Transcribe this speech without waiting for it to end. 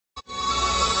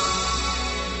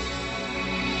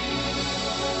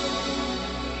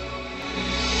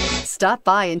Stop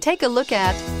by and take a look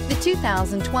at the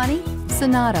 2020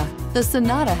 Sonata. The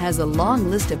Sonata has a long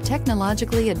list of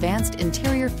technologically advanced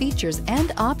interior features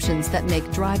and options that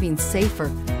make driving safer,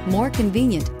 more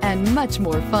convenient, and much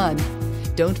more fun.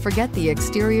 Don't forget the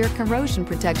exterior corrosion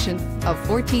protection, a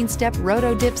 14-step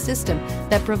roto-dip system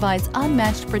that provides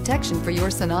unmatched protection for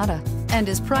your Sonata and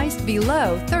is priced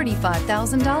below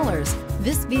 $35,000.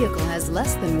 This vehicle has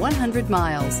less than 100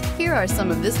 miles. Here are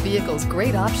some of this vehicle's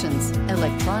great options: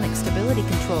 electronic stability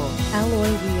control,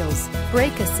 alloy wheels,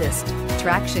 brake assist,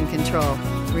 traction control,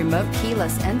 remote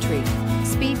keyless entry,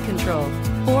 speed control,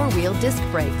 four-wheel disc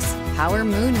brakes, power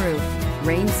moonroof,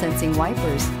 rain sensing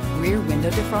wipers, rear window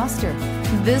defroster.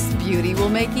 This beauty will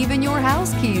make even your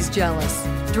house keys jealous.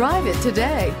 Drive it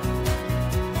today.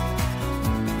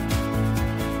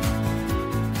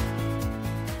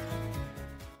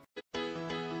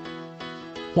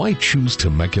 Why choose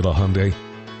Temecula Hyundai?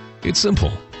 It's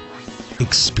simple.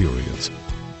 Experience.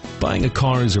 Buying a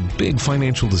car is a big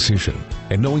financial decision,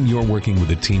 and knowing you're working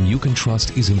with a team you can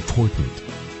trust is important.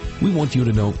 We want you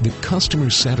to know that customer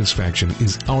satisfaction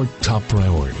is our top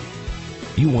priority.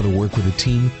 You want to work with a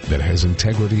team that has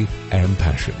integrity and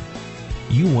passion.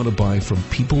 You want to buy from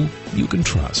people you can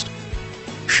trust.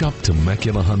 Shop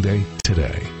Temecula Hyundai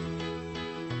today.